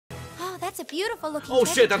that's a beautiful looking. Oh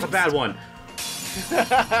shit, that's a bad one.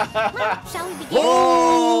 Shall we begin?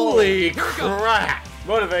 Holy crap!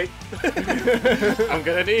 Motivate. I'm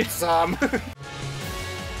gonna need some.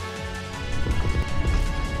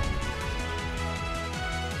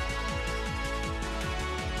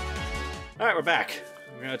 Alright, we're back.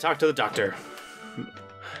 We're gonna talk to the doctor.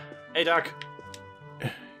 Hey, Doc.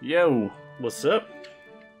 Yo. What's up?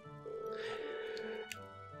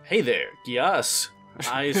 Hey there, Gias.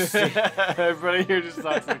 I see. Everybody here just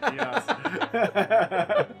talks like Gias.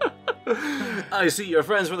 I see your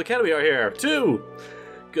friends from the academy are here, too.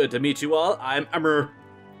 Good to meet you all. I'm Emmer.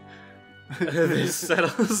 This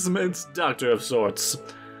settlement's doctor of sorts.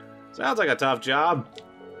 Sounds like a tough job.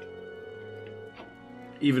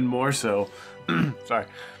 Even more so. Sorry.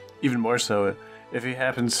 Even more so if he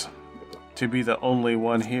happens to be the only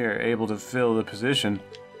one here able to fill the position.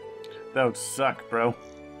 That would suck, bro.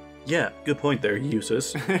 Yeah, good point there,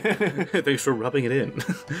 Eustace. Thanks for rubbing it in.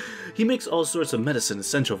 He makes all sorts of medicine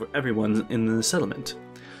essential for everyone in the settlement.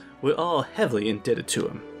 We're all heavily indebted to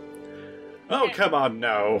him. Oh, come on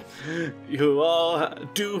now. You all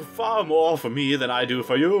do far more for me than I do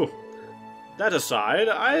for you. That aside,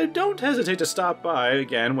 I don't hesitate to stop by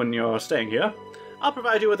again when you're staying here. I'll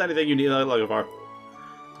provide you with anything you need looking for.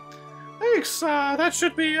 Thanks, that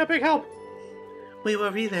should be a big help. We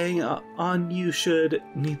were relaying on you should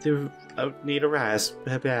need a rise.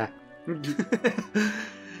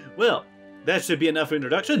 Well, that should be enough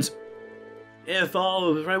introductions. If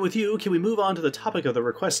all is right with you, can we move on to the topic of the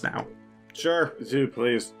request now? Sure. Do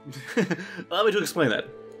please. Allow me to explain that.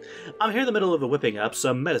 I'm here in the middle of whipping up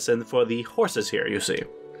some medicine for the horses here, you see.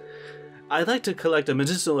 I'd like to collect a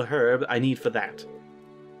medicinal herb I need for that.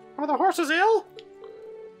 Are the horses ill?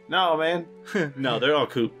 No, man. No, they're all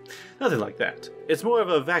cool. Nothing like that. It's more of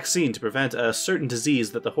a vaccine to prevent a certain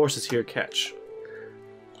disease that the horses here catch.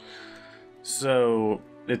 So,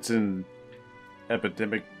 it's an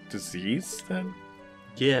epidemic disease, then?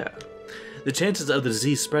 Yeah. The chances of the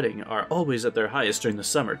disease spreading are always at their highest during the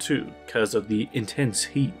summer, too, because of the intense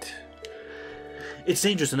heat. It's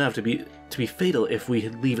dangerous enough to be fatal if we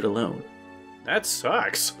leave it alone. That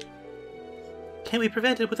sucks. Can we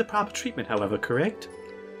prevent it with the proper treatment, however, correct?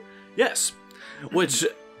 Yes, which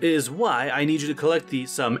is why I need you to collect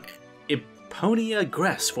some Eponia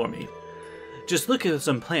grass for me. Just look at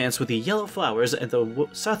some plants with the yellow flowers at the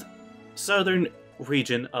southern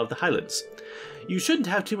region of the Highlands. You shouldn't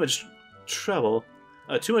have too much trouble,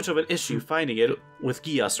 too much of an issue finding it with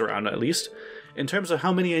Gias around, at least. In terms of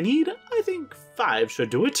how many I need, I think 5 should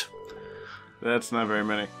do it. That's not very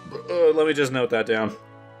many. Let me just note that down.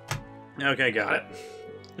 Okay, got it.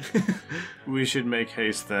 We should make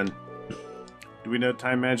haste then. Do we know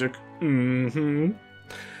time magic? Mm-hmm.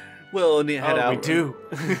 We'll head out. We do.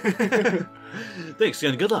 Thanks,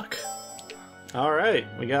 and good luck. Alright,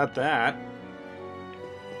 we got that.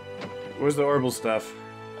 Where's the orbital stuff?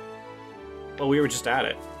 Well, we were just at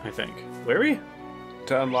it, I think. Were we?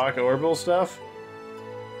 To unlock orbital stuff?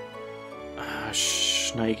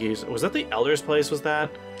 Shnikes. Was that the Elder's place, was that?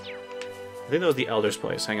 I think that was the Elder's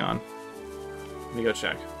place. Hang on. Let me go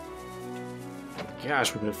check.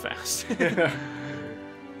 Gosh, we move fast.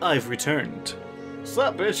 I've returned. What's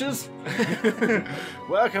up, bitches?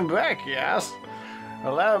 Welcome back, yes.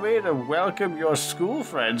 Allow me to welcome your school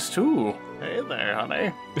friends, too. Hey there,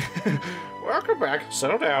 honey. Welcome back.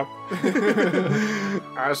 Settle down.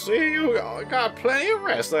 I see you got plenty of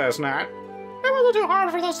rest last night. It wasn't too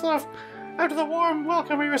hard for this stuff after the warm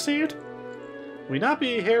welcome we received. We not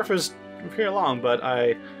be here for long, but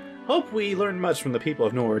I hope we learn much from the people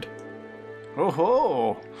of Nord. Oh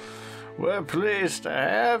ho! We're pleased to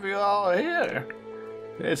have you all here.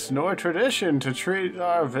 It's Nord tradition to treat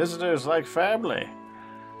our visitors like family.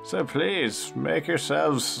 So please, make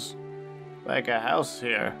yourselves like a house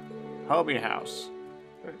here. Homie house.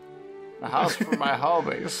 A house for my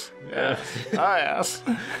homies. Yeah. Oh yes.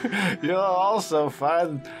 You'll also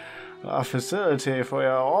find a facility for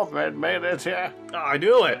your orphan maintenance here. Oh, I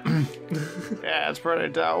knew it! Yeah, it's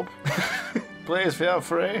pretty dope. Please feel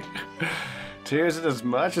free to use it as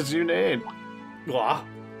much as you need. What?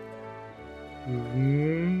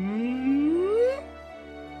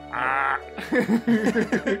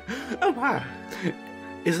 Oh wow.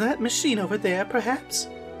 Is that machine over there, perhaps?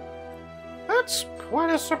 That's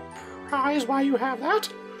quite a surprise why you have that.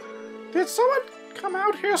 Did someone come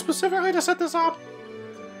out here specifically to set this up?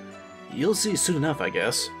 You'll see soon enough, I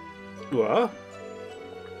guess. What?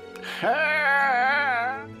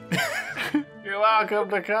 You're welcome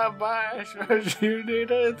to come by should you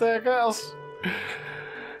need anything else.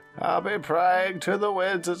 I'll be praying to the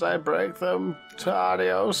winds as I break them to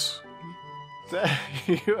adios.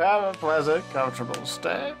 You have a pleasant, comfortable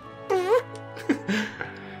stay.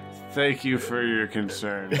 Thank you for your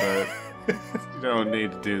concern, but you don't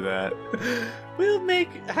need to do that. We'll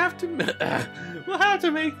have to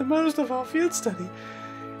make the most of our field study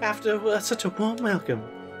after such a warm welcome.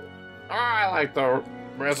 I like the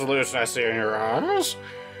resolution I see in your eyes.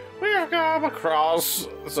 We have come across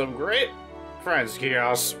some great friends,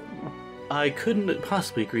 Kios. I couldn't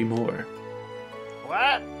possibly agree more.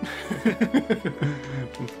 What?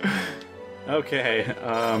 Okay,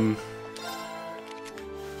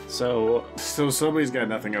 So somebody's got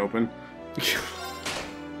nothing open. She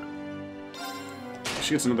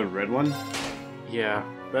gets another red one? yeah,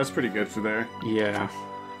 That's pretty good for there. yeah.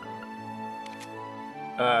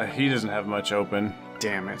 He doesn't have much open.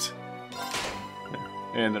 Damn it.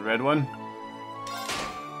 And the red one?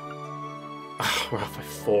 We're off by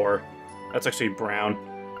 4. That's actually brown.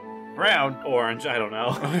 Brown? Orange, I don't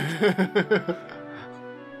know.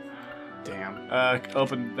 Damn.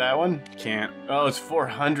 Open that one? Can't. Oh, it's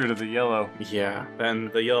 400 of the yellow. Yeah,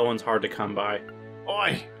 then the yellow one's hard to come by.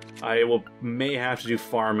 Oi! I may have to do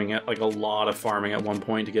farming like a lot of farming at one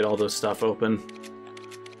point to get all those stuff open.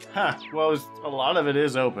 Huh. Well, a lot of it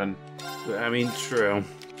is open. I mean, true.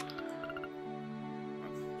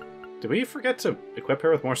 Did we forget to equip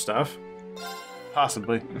her with more stuff?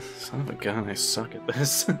 Possibly. Son of a gun, I suck at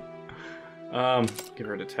this. Give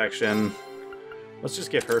her detection. Let's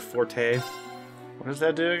just give her Forte. What does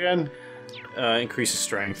that do again? Increases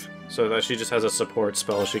strength, so that she just has a support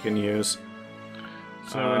spell she can use.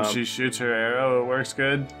 So when she shoots her arrow, it works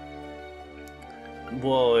good?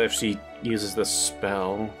 Well, if she uses the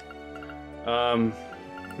spell. Then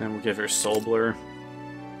we'll give her Soul Blur.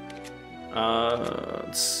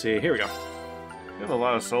 Let's see, here we go. You have a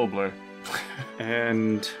lot of Soul Blur.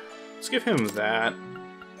 And let's give him that.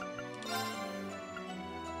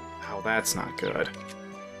 Oh, that's not good.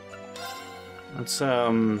 Let's,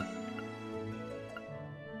 Huh.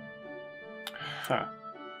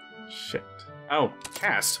 Shit. Oh,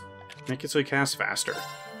 cast. Make it so he casts faster.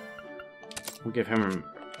 We'll give him,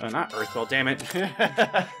 not Earth Ball, damn it.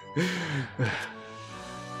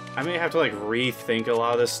 I may have to, like, rethink a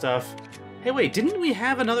lot of this stuff. Hey, wait, didn't we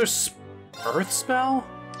have another Earth spell?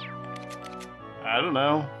 I don't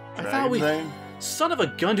know. I thought we... Dragon Son of a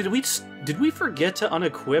gun, did we forget to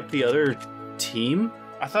unequip the other team?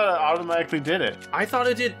 I thought it automatically did it. I thought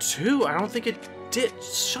it did too. I don't think it did.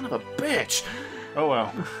 Son of a bitch. Oh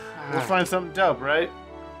well. We'll find something dope, right?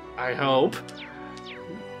 I hope.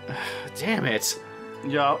 Damn it.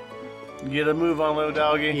 Yup. Get a move on, little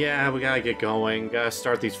doggy. Yeah, we gotta get going. Gotta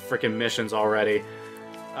start these freaking missions already.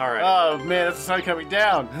 Alright. Oh man, that's the sun coming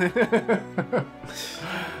down.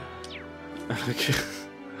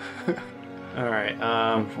 Alright,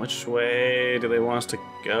 which way do they want us to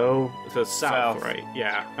go? To the south, right?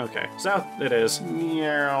 Yeah, okay. South it is.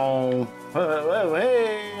 Meow. Whoa,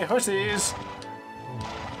 hey, horses.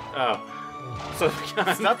 Oh. So,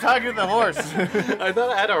 Stop talking to the horse. I thought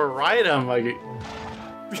I had to ride him. Like,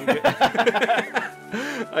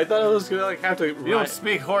 I thought I was gonna like have to. You don't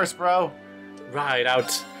speak horse, bro. Ride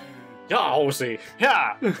out. Yeah, horsey.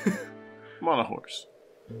 Yeah. I'm on a horse.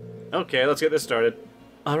 Okay, let's get this started.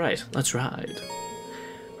 All right, let's ride.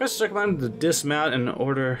 Press circle button to dismount in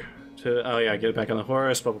order to. Oh yeah, get back on the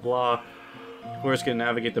horse. Blah blah blah. Horse can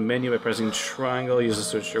navigate the menu by pressing triangle. Use the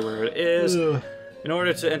search where it is. Ugh. In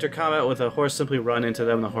order to enter combat with a horse, simply run into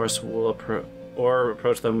them. The horse will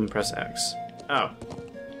approach them and press X. Oh.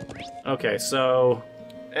 Okay, so...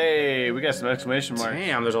 Hey, we got some exclamation marks.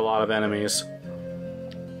 Damn, there's a lot of enemies.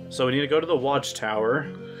 So we need to go to the watchtower.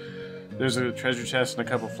 There's a treasure chest and a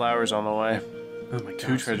couple flowers on the way. Oh my god.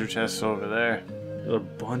 2 treasure chests over there. There's a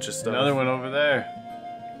bunch of stuff. Another one over there.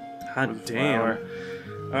 Hot damn.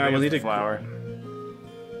 Alright, we'll need to... flower.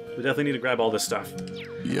 We definitely need to grab all this stuff.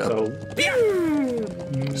 Yep. So...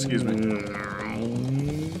 Excuse me.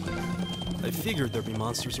 I figured there'd be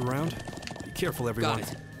monsters around. Be careful, everyone.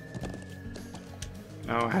 Got it.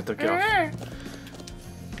 Oh, I have to go.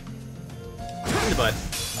 But...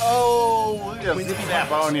 Oh, look at that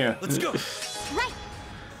snap on you. Let's go. Right.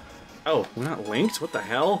 Oh, we're not linked? What the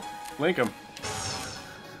hell? Link them.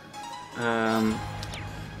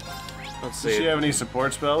 Let's Does she see. have any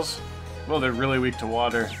support spells? Well, they're really weak to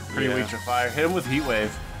water. Pretty Yeah. weak to fire. Hit them with Heat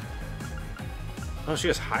Wave. Oh, she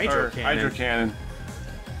has Hydro Or Cannon. Hydro Cannon.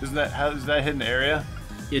 Isn't that, how does that hit an area?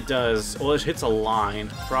 It does. Well, it hits a line.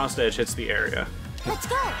 Frost Edge hits the area. Let's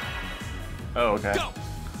go. Oh, okay. Go.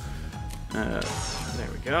 There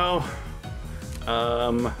we go.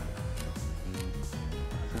 I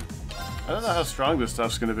don't know how strong this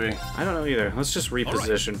stuff's gonna be. I don't know either. Let's just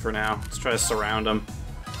reposition for now. Let's try to surround them.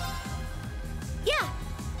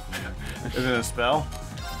 Is it a spell?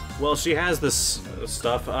 Well, she has this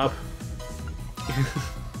stuff up.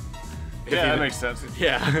 Yeah, that makes sense.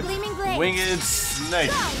 Yeah. Gleaming blades. Winged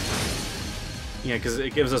snake. Yeah, because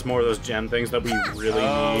it gives us more of those gem things that we really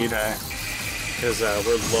need. Okay. Because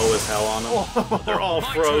we're low as hell on them. They're all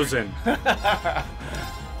frozen.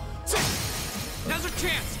 Now's our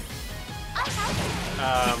chance.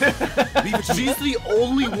 She's the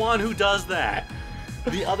only one who does that.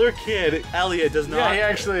 The other kid, Elliot, does not. Yeah, he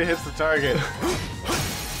actually hits the target.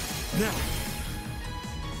 Now.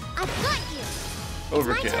 I've got you.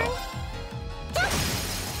 Overkill.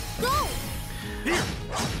 Go. Here.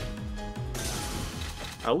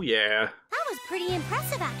 Oh, yeah. That was pretty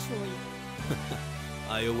impressive, actually.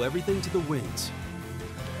 I owe everything to the winds.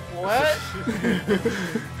 What?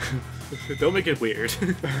 Don't make it weird.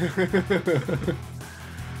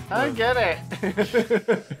 I get it.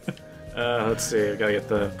 Let's see. I gotta get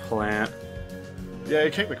the plant. Yeah,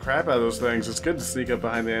 you kick the crap out of those things. It's good to sneak up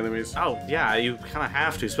behind the enemies. Oh, yeah, you kind of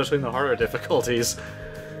have to, especially in the harder difficulties.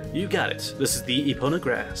 You got it. This is the Epona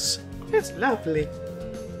grass. It's lovely.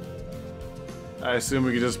 I assume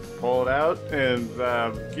we can just pull it out and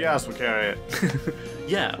Gias will carry it.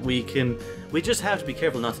 Yeah, we can. We just have to be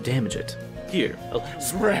careful not to damage it. Here,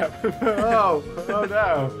 Scrap. Oh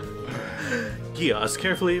no. Gios,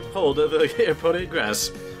 carefully hold the Epona grass.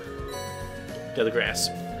 Get the grass.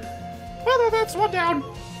 Well, that's one down.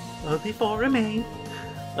 Only 4 remain.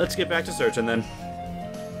 Let's get back to searching then.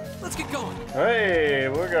 Let's get going. Hey,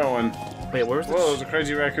 we're going. Wait, where's the? Whoa, there's a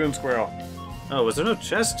crazy raccoon squirrel. Oh, was there no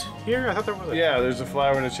chest here? I thought there was. Yeah, there's a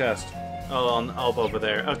flower in a chest. Oh, up over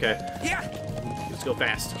there. Okay. Yeah. Let's go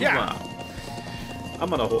fast. Yeah. Wow.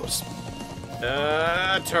 I'm on a horse.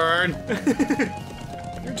 Turn.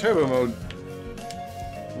 You're turbo mode.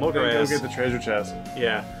 More Go grass. get the treasure chest.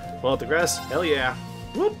 Yeah. Pull out the grass. Hell yeah.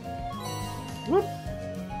 Whoop. Whoop.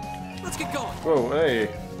 Let's get going. Whoa, hey.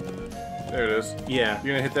 There it is. Yeah.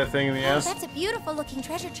 You gonna hit that thing in the Oh, ass? that's a beautiful looking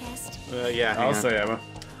treasure chest. Yeah. hang I'll on. say, Emma.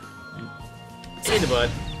 In the butt.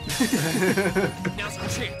 Now's our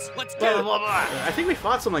chance. Let's Blah, get blah, it. blah, blah. I think we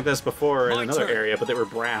fought something like this before in My another turn. area, but they were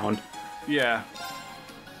brown. Yeah.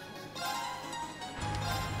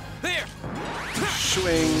 There.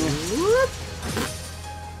 Swing.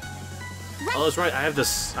 Oh, that's right. I have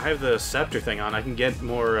this. I have the scepter thing on. I can get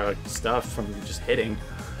more stuff from just hitting.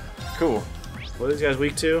 Cool. What are these guys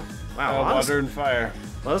weak to? Wow. a lot of- Water and fire.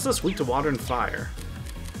 A lot of stuff's weak to water and fire.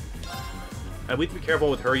 We have to be careful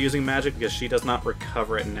with her using magic because she does not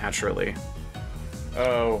recover it naturally,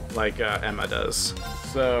 Oh, like Emma does.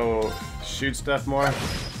 so shoot stuff more?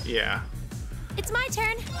 Yeah. It's my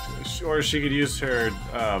turn. Or she could use her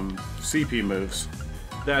CP moves.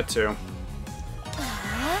 That too.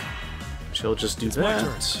 She'll just do my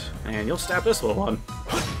that. And you'll stab this little one.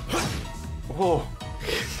 Whoa,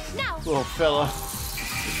 Now. little fella.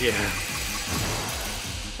 Yeah.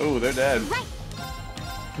 Oh, they're dead. Right.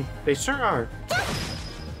 They sure are.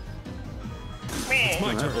 It's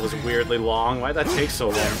my That turn. was weirdly long. Why'd that take so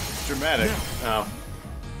long? It's dramatic. Oh.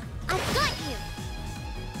 I've got you.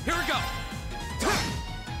 Here we go.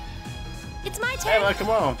 It's my turn. Emma, come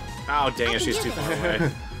on. Oh, dang I it, can she's do too this. far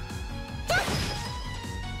away.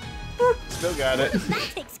 Still got it.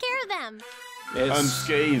 That takes care of them. It's...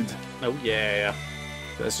 Unscathed. Oh, yeah.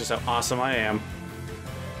 That's just how awesome I am.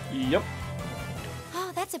 Yep.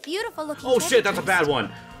 Oh, that's a beautiful looking Oh, treasure shit, that's a chest. bad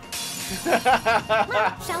one. Come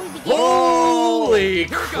on, shall we begin? Holy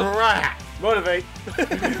crap! Motivate.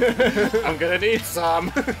 I'm gonna need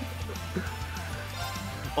some.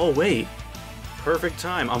 Oh, wait. Perfect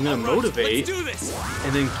time. I'm gonna All right, motivate, Let's do this.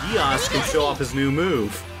 and then Gios can show off his new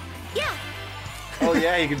move. Yeah. Oh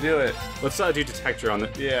yeah, you can do it. Let's do detector on the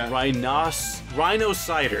Yeah. Rhino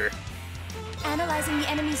Cider. Analyzing the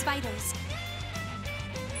enemy's vitals.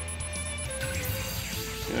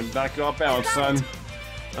 Gonna knock you off balance, son.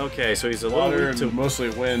 Okay, so he's a little Water weak to... and mostly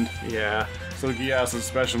wind. Yeah. So Gias'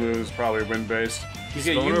 special move is probably wind-based. You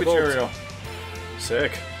get U vulnerable. material.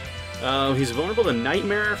 Sick. He's vulnerable to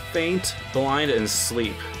nightmare, faint, blind, and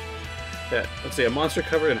sleep. Yeah, let's see, a monster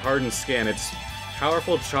covered in hardened skin. Its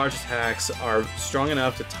powerful charge attacks are strong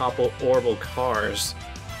enough to topple orbital cars.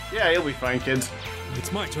 Yeah, you'll be fine, kids.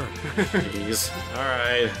 It's my turn. Jeez.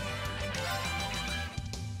 Alright.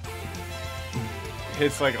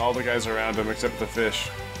 Hits like all the guys around him except the fish,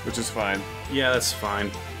 which is fine. Yeah, that's fine.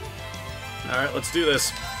 Alright, let's do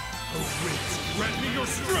this. Grant me your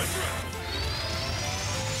strength.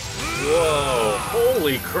 Whoa,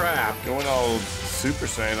 holy crap. Going all Super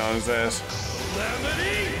Saiyan on his ass.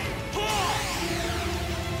 Calamity.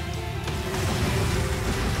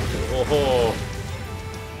 Oh, I can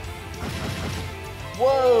do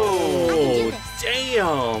whoa. this.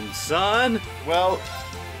 Damn, son. Well,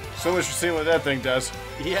 so much for seeing what that thing does.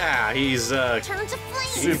 Yeah, he's Turn to flame.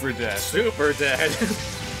 Super dead. super dead.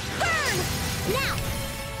 Burn! Now!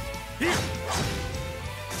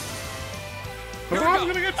 I'm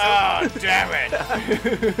gonna get Oh, damn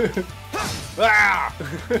it! Ah!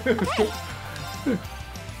 The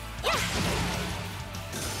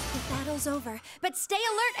battle's over, but stay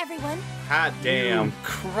alert, everyone. Hot damn. You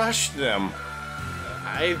crushed them.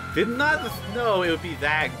 I did not know it would be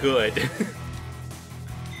that good.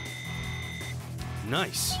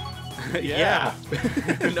 Nice. Yeah.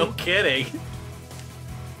 No kidding.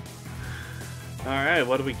 Alright,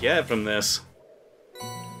 what do we get from this?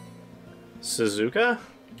 Suzuka?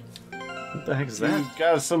 What the heck is You that?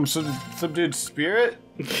 got some subdued spirit?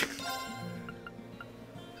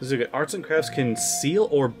 Suzuka, arts and crafts can seal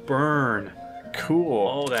or burn. Cool.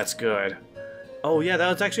 Oh, that's good. Oh yeah,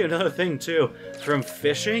 that was actually another thing too. From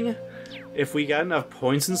fishing, if we got enough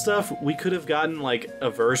points and stuff, we could have gotten like a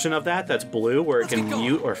version of that that's blue where it can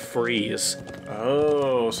mute or freeze.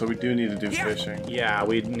 Oh, so we do need to do fishing. Yeah,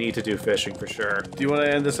 we need to do fishing for sure. Do you want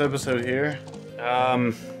to end this episode here?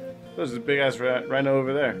 There's a big ass rhino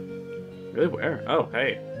over there. Really? Where? Oh,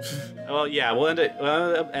 hey. Well, yeah, we'll end it. We'll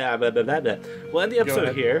end the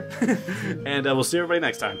episode here, and we'll see everybody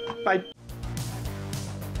next time. Bye.